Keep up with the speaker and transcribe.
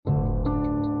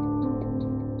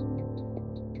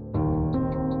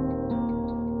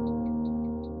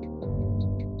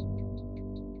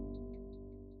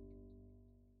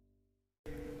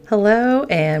Hello,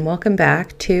 and welcome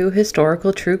back to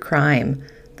Historical True Crime,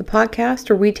 the podcast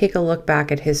where we take a look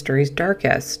back at history's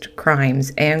darkest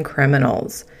crimes and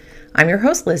criminals. I'm your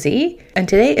host, Lizzie, and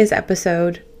today is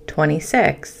episode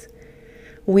 26.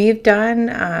 We've kind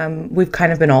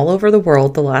of been all over the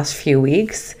world the last few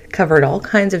weeks, covered all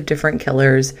kinds of different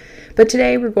killers, but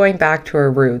today we're going back to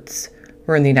our roots.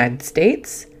 We're in the United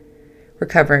States, we're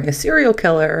covering a serial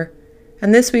killer,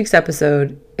 and this week's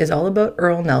episode is all about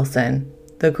Earle Nelson,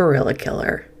 the gorilla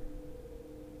killer.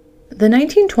 The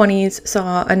 1920s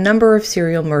saw a number of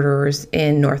serial murderers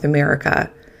in North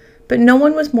America, but no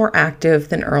one was more active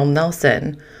than Earle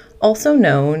Nelson, also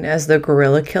known as the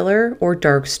gorilla killer or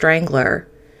dark strangler.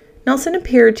 Nelson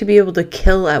appeared to be able to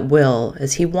kill at will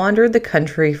as he wandered the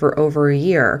country for over a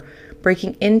year,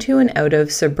 breaking into and out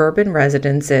of suburban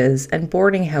residences and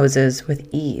boarding houses with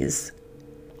ease.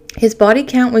 His body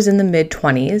count was in the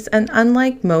mid-20s, and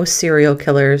unlike most serial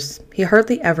killers, he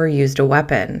hardly ever used a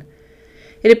weapon.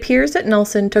 It appears that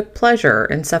Nelson took pleasure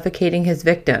in suffocating his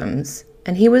victims,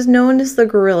 and he was known as the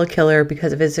gorilla killer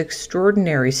because of his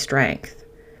extraordinary strength.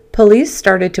 Police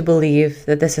started to believe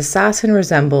that this assassin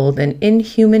resembled an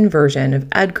inhuman version of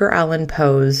Edgar Allan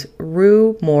Poe's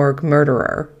Rue Morgue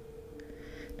murderer.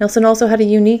 Nelson also had a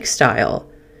unique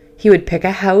style. He would pick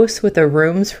a house with a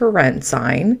rooms for rent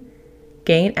sign,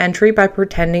 gain entry by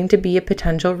pretending to be a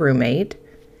potential roommate,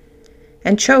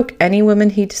 and choke any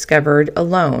woman he discovered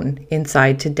alone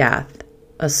inside to death,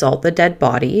 assault the dead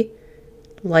body,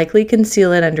 likely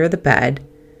conceal it under the bed,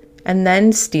 and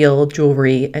then steal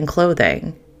jewelry and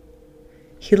clothing.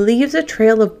 He leaves a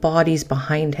trail of bodies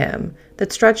behind him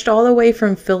that stretched all the way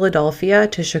from Philadelphia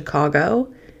to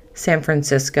Chicago, San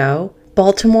Francisco,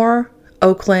 Baltimore,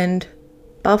 Oakland,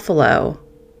 Buffalo,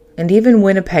 and even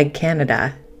Winnipeg,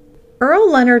 Canada.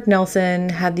 Earle Leonard Nelson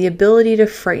had the ability to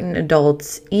frighten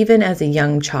adults even as a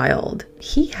young child.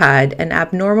 He had an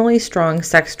abnormally strong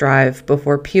sex drive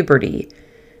before puberty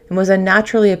and was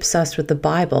unnaturally obsessed with the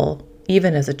Bible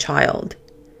even as a child.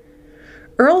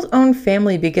 Earle's own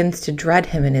family begins to dread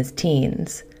him in his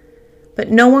teens,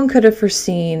 but no one could have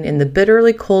foreseen in the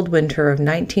bitterly cold winter of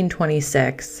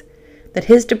 1926 that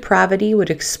his depravity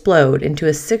would explode into a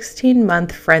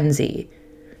 16-month frenzy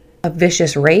of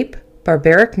vicious rape,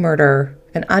 barbaric murder,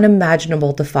 and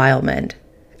unimaginable defilement,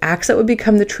 acts that would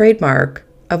become the trademark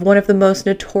of one of the most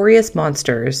notorious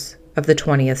monsters of the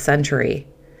 20th century,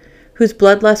 whose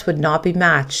bloodlust would not be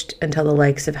matched until the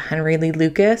likes of Henry Lee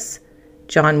Lucas,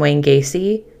 John Wayne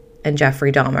Gacy, and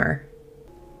Jeffrey Dahmer.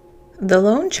 The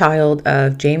lone child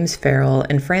of James Farrell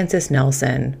and Frances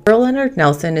Nelson, Earle Leonard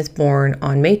Nelson is born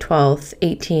on May 12,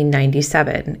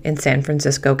 1897, in San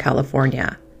Francisco,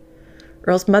 California.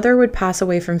 Earle's mother would pass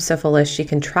away from syphilis she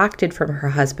contracted from her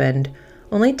husband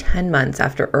only 10 months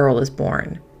after Earle is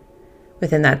born.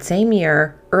 Within that same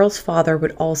year, Earle's father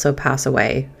would also pass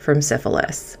away from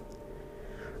syphilis.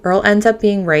 Earle ends up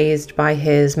being raised by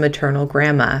his maternal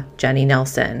grandma, Jenny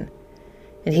Nelson,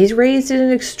 and he's raised in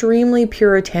an extremely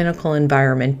puritanical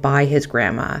environment by his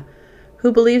grandma,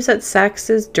 who believes that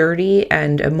sex is dirty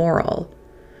and immoral.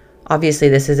 Obviously,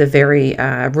 this is a very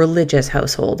religious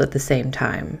household at the same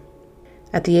time.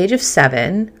 At the age of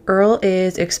 7, Earle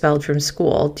is expelled from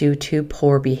school due to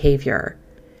poor behavior.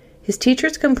 His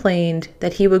teachers complained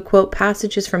that he would quote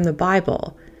passages from the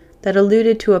Bible that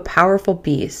alluded to a powerful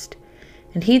beast,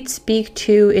 and he'd speak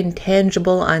to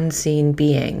intangible, unseen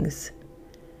beings.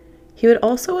 He would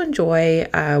also enjoy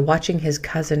watching his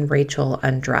cousin Rachel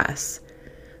undress.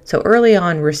 So early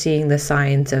on, we're seeing the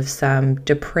signs of some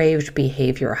depraved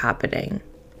behavior happening.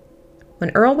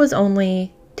 When Earle was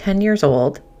only 10 years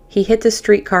old, he hits a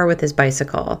streetcar with his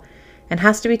bicycle and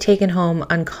has to be taken home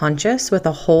unconscious with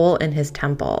a hole in his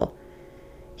temple.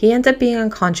 He ends up being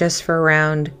unconscious for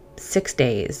around 6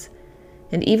 days,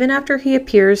 and even after he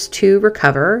appears to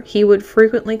recover, he would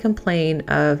frequently complain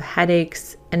of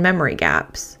headaches and memory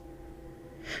gaps.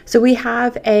 So we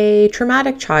have a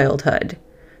traumatic childhood,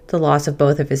 the loss of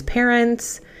both of his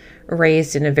parents,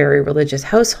 raised in a very religious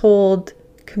household,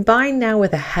 combined now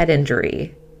with a head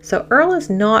injury. So Earle is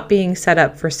not being set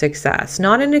up for success,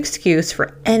 not an excuse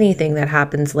for anything that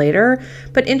happens later,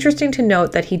 but interesting to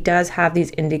note that he does have these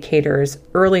indicators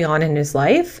early on in his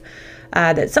life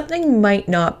that something might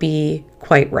not be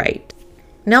quite right.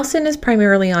 Nelson is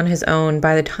primarily on his own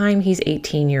by the time he's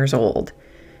 18 years old,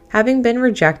 having been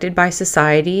rejected by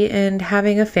society and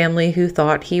having a family who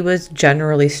thought he was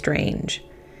generally strange.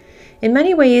 In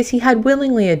many ways, he had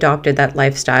willingly adopted that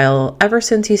lifestyle ever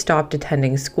since he stopped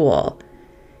attending school.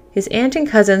 His aunt and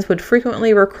cousins would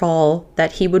frequently recall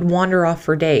that he would wander off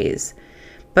for days,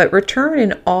 but return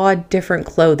in odd, different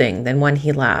clothing than when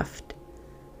he left.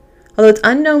 Although it's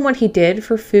unknown what he did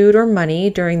for food or money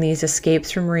during these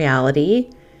escapes from reality,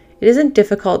 it isn't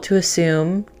difficult to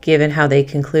assume, given how they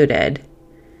concluded.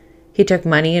 He took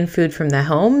money and food from the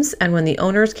homes, and when the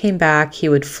owners came back, he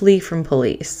would flee from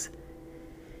police.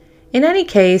 In any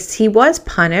case, he was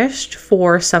punished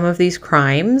for some of these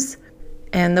crimes,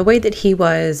 and the way that he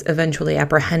was eventually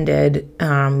apprehended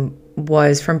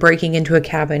was from breaking into a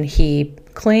cabin he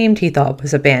claimed he thought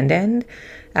was abandoned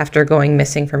after going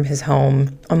missing from his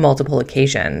home on multiple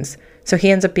occasions. So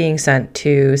he ends up being sent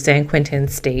to San Quentin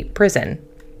State Prison.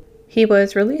 He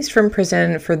was released from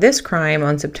prison for this crime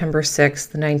on September 6,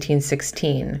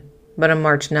 1916, but on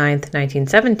March 9,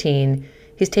 1917,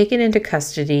 he's taken into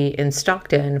custody in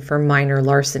Stockton for minor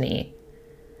larceny.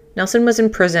 Nelson was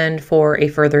imprisoned for a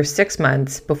further 6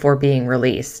 months before being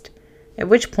released, at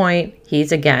which point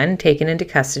he's again taken into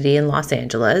custody in Los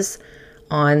Angeles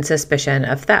on suspicion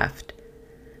of theft.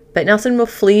 But Nelson will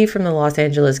flee from the Los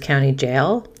Angeles County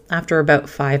Jail after about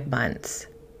 5 months.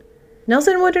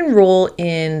 Nelson would enroll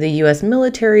in the U.S.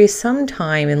 military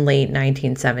sometime in late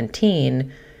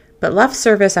 1917, but left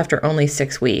service after only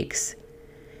 6 weeks.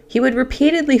 He would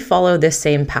repeatedly follow this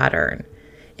same pattern,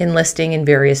 enlisting in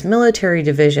various military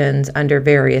divisions under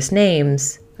various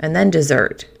names, and then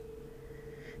desert.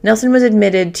 Nelson was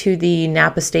admitted to the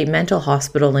Napa State Mental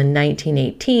Hospital in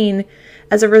 1918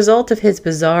 as a result of his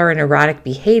bizarre and erratic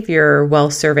behavior while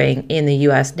serving in the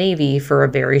U.S. Navy for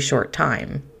a very short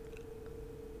time.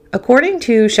 According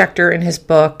to Schechter in his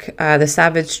book, The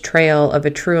Savage Trail of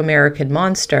a True American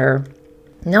Monster,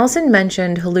 Nelson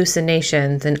mentioned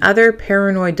hallucinations and other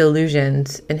paranoid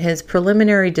delusions in his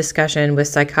preliminary discussion with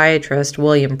psychiatrist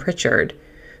William Pritchard,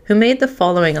 who made the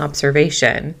following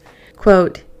observation,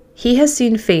 quote, "He has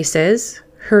seen faces,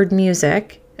 heard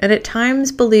music, and at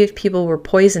times believed people were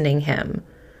poisoning him.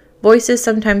 Voices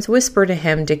sometimes whisper to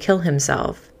him to kill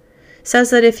himself. Says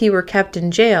that if he were kept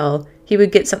in jail, he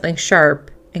would get something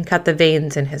sharp and cut the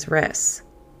veins in his wrists."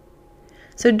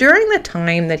 So during the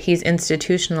time that he's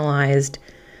institutionalized,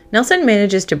 Nelson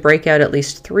manages to break out at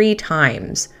least 3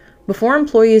 times before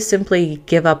employees simply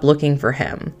give up looking for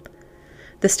him.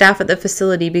 The staff at the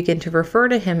facility begin to refer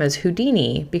to him as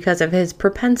Houdini because of his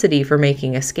propensity for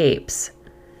making escapes.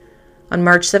 On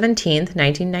March 17,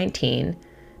 1919,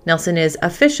 Nelson is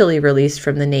officially released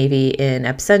from the Navy in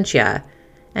absentia,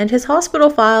 and his hospital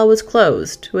file was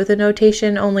closed with a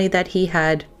notation only that he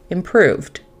had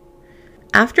improved.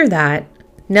 After that,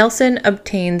 Nelson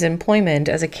obtains employment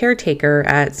as a caretaker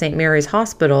at St. Mary's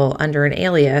Hospital under an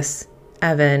alias,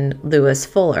 Evan Lewis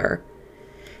Fuller.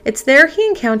 It's there he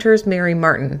encounters Mary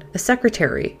Martin, a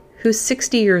secretary, who's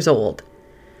 60 years old.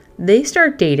 They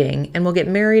start dating and will get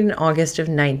married in August of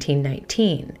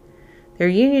 1919. Their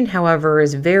union, however,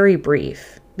 is very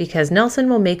brief, because Nelson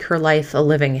will make her life a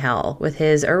living hell with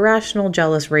his irrational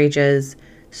jealous rages,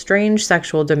 strange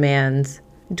sexual demands,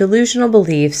 delusional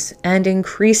beliefs, and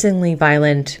increasingly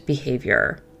violent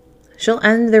behavior. She'll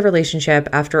end their relationship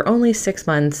after only 6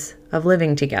 months of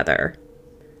living together.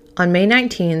 On May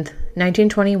 19th,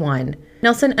 1921,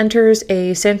 Nelson enters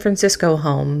a San Francisco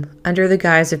home under the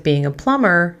guise of being a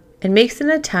plumber and makes an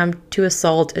attempt to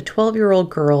assault a 12-year-old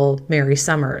girl, Mary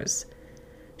Summers.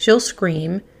 She'll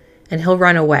scream, and he'll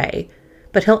run away,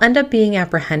 but he'll end up being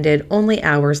apprehended only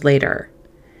hours later.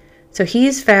 So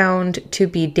he's found to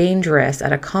be dangerous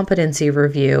at a competency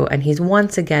review, and he's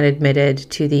once again admitted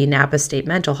to the Napa State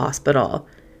Mental Hospital.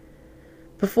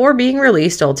 Before being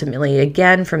released ultimately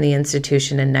again from the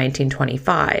institution in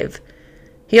 1925.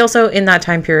 He also, in that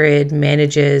time period,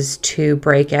 manages to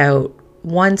break out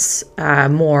once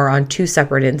more on 2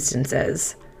 separate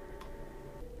instances.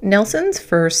 Nelson's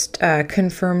first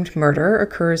confirmed murder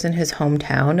occurs in his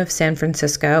hometown of San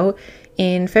Francisco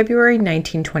in February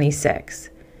 1926.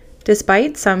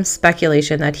 Despite some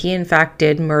speculation that he in fact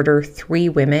did murder 3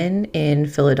 women in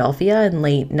Philadelphia in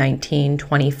late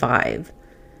 1925.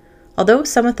 Although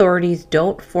some authorities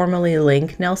don't formally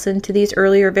link Nelson to these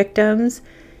earlier victims,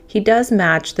 he does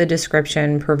match the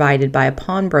description provided by a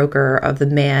pawnbroker of the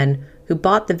man who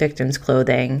bought the victim's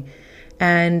clothing,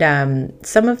 and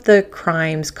some of the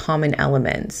crime's common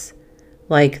elements,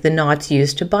 like the knots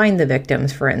used to bind the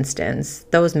victims, for instance,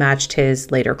 those matched his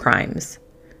later crimes.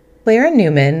 Clara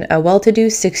Newman, a well-to-do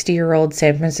 60-year-old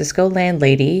San Francisco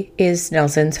landlady, is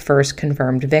Nelson's first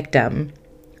confirmed victim.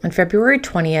 On February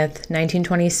 20th,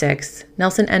 1926,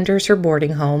 Nelson enters her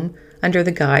boarding home under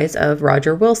the guise of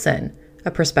Roger Wilson,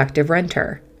 a prospective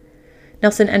renter.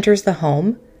 Nelson enters the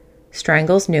home,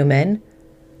 strangles Newman,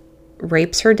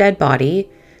 rapes her dead body,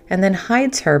 and then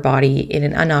hides her body in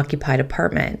an unoccupied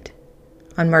apartment.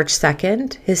 On March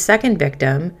 2nd, his second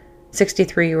victim,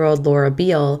 63-year-old Laura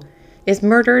Beale, is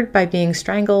murdered by being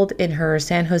strangled in her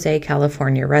San Jose,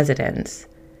 California residence.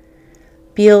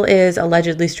 Beale is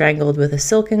allegedly strangled with a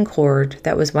silken cord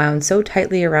that was wound so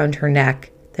tightly around her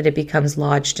neck that it becomes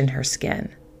lodged in her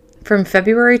skin. From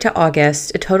February to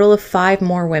August, a total of 5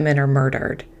 more women are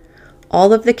murdered.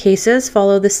 All of the cases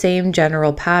follow the same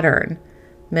general pattern.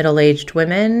 Middle-aged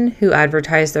women who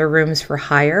advertise their rooms for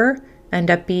hire end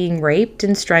up being raped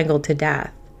and strangled to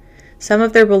death. Some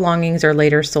of their belongings are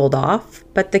later sold off,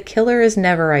 but the killer is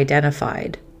never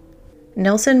identified.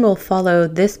 Nelson will follow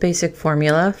this basic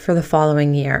formula for the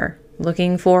following year,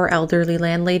 looking for elderly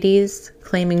landladies,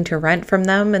 claiming to rent from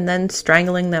them, and then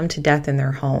strangling them to death in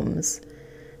their homes.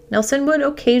 Nelson would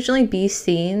occasionally be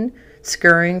seen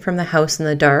scurrying from the house in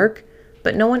the dark,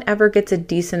 but no one ever gets a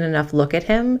decent enough look at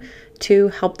him to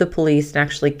help the police in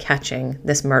actually catching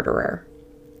this murderer.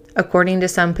 According to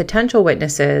some potential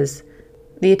witnesses,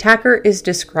 the attacker is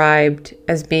described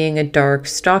as being a dark,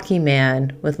 stocky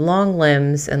man with long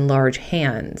limbs and large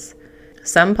hands.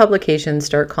 Some publications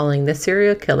start calling this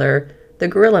serial killer the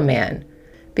Gorilla Man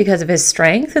because of his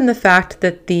strength and the fact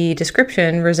that the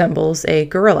description resembles a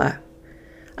gorilla.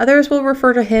 Others will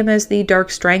refer to him as the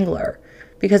Dark Strangler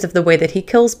because of the way that he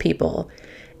kills people,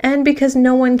 and because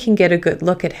no one can get a good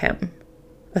look at him.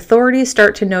 Authorities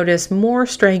start to notice more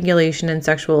strangulation and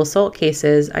sexual assault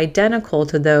cases identical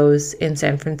to those in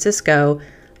San Francisco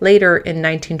later in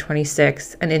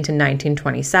 1926 and into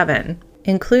 1927,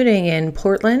 including in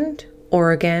Portland,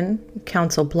 Oregon,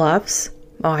 Council Bluffs,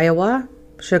 Iowa,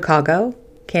 Chicago,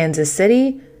 Kansas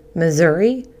City,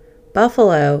 Missouri,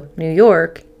 Buffalo, New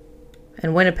York,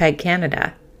 and Winnipeg,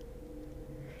 Canada.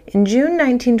 In June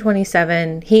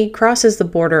 1927, he crosses the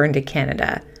border into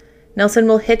Canada. Nelson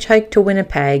will hitchhike to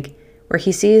Winnipeg, where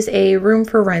he sees a room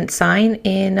for rent sign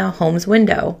in a home's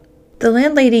window. The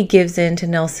landlady gives in to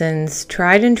Nelson's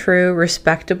tried and true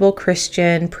respectable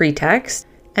Christian pretext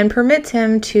and permits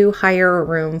him to hire a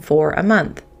room for a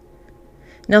month.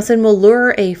 Nelson will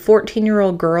lure a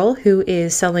 14-year-old girl who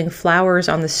is selling flowers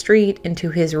on the street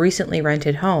into his recently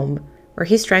rented home, where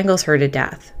he strangles her to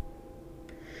death.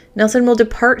 Nelson will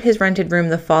depart his rented room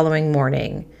the following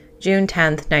morning, June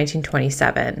 10,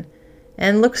 1927,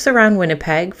 and looks around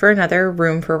Winnipeg for another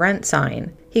room for rent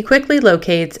sign. He quickly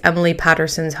locates Emily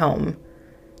Patterson's home.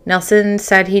 Nelson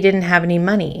said he didn't have any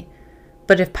money,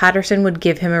 but if Patterson would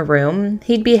give him a room,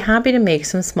 he'd be happy to make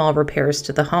some small repairs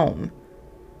to the home.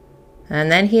 And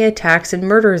then he attacks and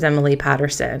murders Emily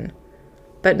Patterson,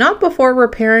 but not before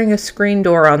repairing a screen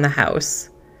door on the house.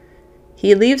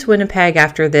 He leaves Winnipeg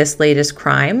after this latest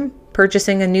crime,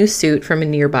 purchasing a new suit from a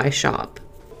nearby shop.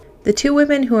 The 2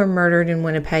 women who are murdered in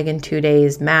Winnipeg in 2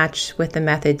 days match with the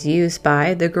methods used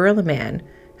by the Gorilla Man,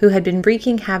 who had been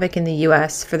wreaking havoc in the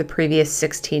U.S. for the previous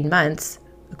 16 months,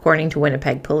 according to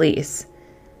Winnipeg police.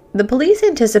 The police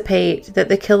anticipate that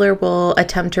the killer will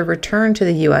attempt to return to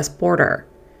the U.S. border.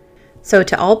 So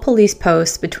to all police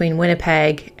posts between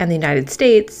Winnipeg and the United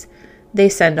States, they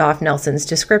send off Nelson's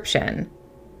description.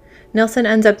 Nelson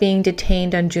ends up being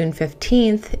detained on June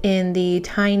 15th in the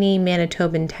tiny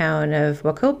Manitoban town of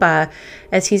Wacopa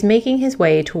as he's making his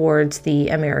way towards the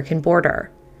American border.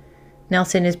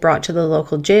 Nelson is brought to the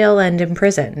local jail and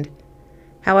imprisoned.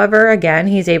 However, again,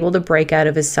 he's able to break out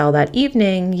of his cell that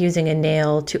evening using a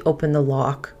nail to open the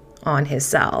lock on his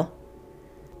cell.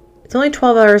 It's only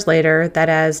 12 hours later that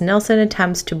as Nelson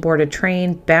attempts to board a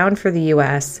train bound for the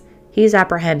U.S., he's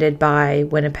apprehended by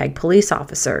Winnipeg police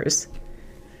officers.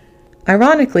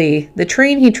 Ironically, the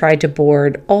train he tried to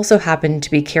board also happened to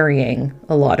be carrying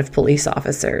a lot of police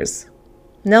officers.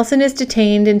 Nelson is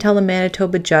detained until a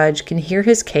Manitoba judge can hear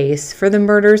his case for the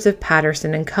murders of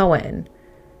Patterson and Cohen.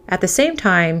 At the same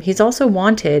time, he's also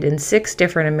wanted in 6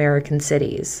 different American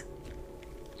cities.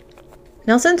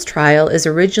 Nelson's trial is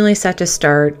originally set to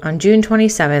start on June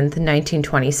 27,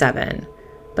 1927,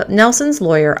 but Nelson's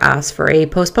lawyer asked for a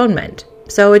postponement.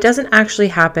 So it doesn't actually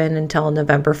happen until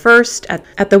November 1st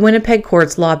at the Winnipeg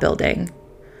Court's Law Building.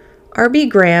 R.B.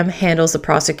 Graham handles the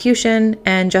prosecution,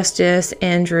 and Justice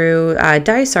Andrew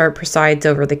Dysart presides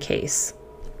over the case.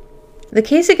 The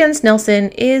case against Nelson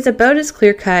is about as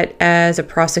clear-cut as a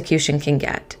prosecution can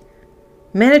get.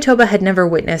 Manitoba had never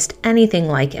witnessed anything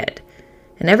like it,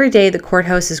 and every day the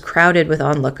courthouse is crowded with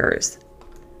onlookers.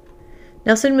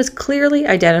 Nelson was clearly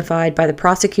identified by the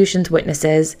prosecution's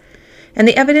witnesses, and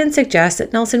the evidence suggests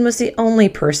that Nelson was the only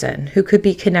person who could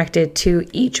be connected to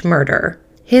each murder.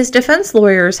 His defense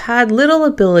lawyers had little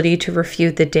ability to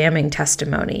refute the damning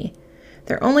testimony.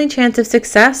 Their only chance of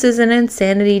success is an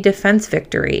insanity defense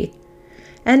victory.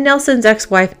 And Nelson's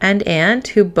ex-wife and aunt,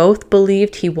 who both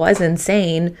believed he was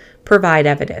insane, provide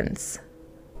evidence.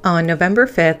 On November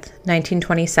 5th,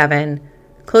 1927,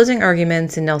 closing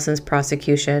arguments in Nelson's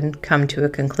prosecution come to a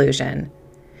conclusion.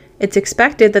 It's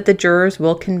expected that the jurors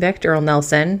will convict Earle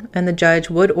Nelson, and the judge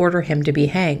would order him to be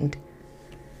hanged.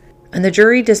 And the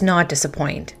jury does not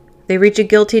disappoint. They reach a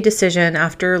guilty decision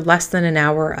after less than an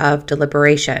hour of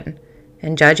deliberation,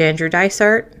 and Judge Andrew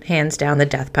Dysart hands down the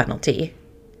death penalty.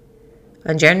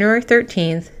 On January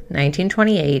 13th,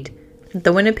 1928, at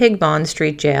the Winnipeg Bond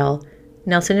Street Jail,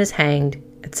 Nelson is hanged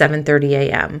at 7:30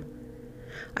 a.m.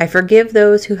 "I forgive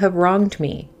those who have wronged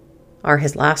me," are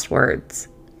his last words.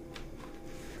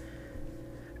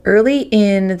 Early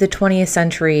in the 20th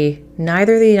century,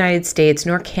 neither the United States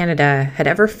nor Canada had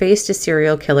ever faced a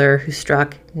serial killer who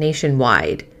struck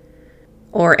nationwide,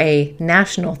 or a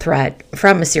national threat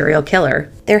from a serial killer.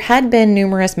 There had been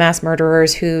numerous mass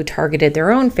murderers who targeted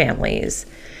their own families,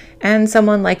 and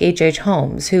someone like H.H.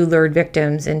 Holmes, who lured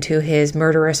victims into his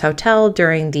murderous hotel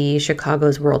during the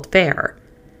Chicago's World Fair.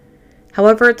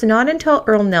 However, it's not until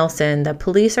Earle Nelson that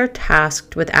police are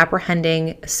tasked with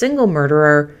apprehending a single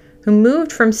murderer who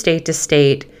moved from state to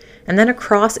state and then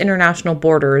across international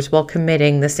borders while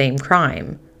committing the same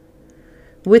crime.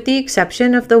 With the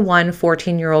exception of the one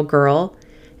 14-year-old girl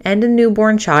and a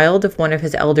newborn child of one of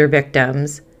his elder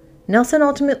victims, Nelson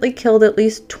ultimately killed at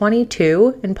least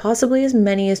 22 and possibly as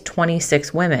many as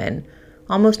 26 women,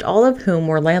 almost all of whom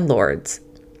were landlords.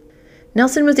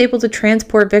 Nelson was able to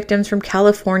transport victims from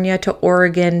California to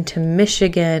Oregon to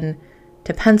Michigan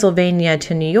to Pennsylvania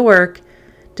to New York,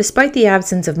 despite the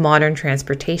absence of modern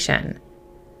transportation.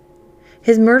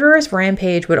 His murderous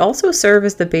rampage would also serve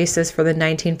as the basis for the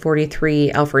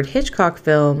 1943 Alfred Hitchcock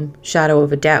film Shadow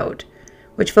of a Doubt,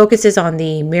 which focuses on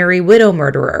the Merry Widow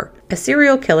murderer, a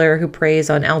serial killer who preys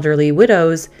on elderly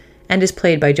widows and is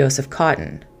played by Joseph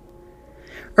Cotten.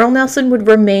 Earle Nelson would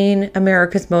remain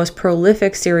America's most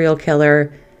prolific serial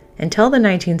killer until the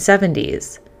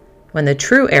 1970s, when the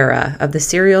true era of the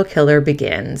serial killer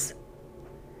begins.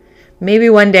 Maybe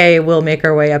one day we'll make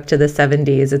our way up to the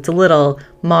 70s. It's a little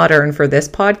modern for this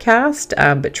podcast,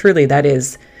 but truly that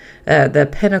is the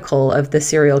pinnacle of the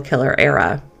serial killer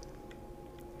era.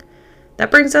 That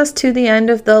brings us to the end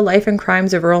of the life and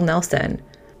crimes of Earle Nelson.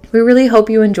 We really hope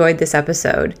you enjoyed this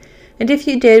episode. And if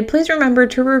you did, please remember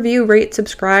to review, rate,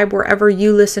 subscribe wherever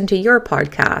you listen to your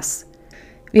podcasts.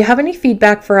 If you have any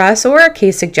feedback for us or a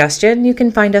case suggestion, you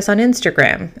can find us on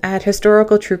Instagram at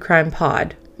Historical True Crime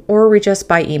Pod, or reach us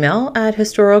by email at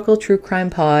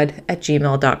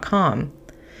historicaltruecrimepod@gmail.com.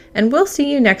 And we'll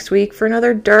see you next week for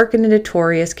another dark and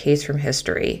notorious case from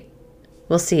history.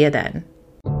 We'll see you then.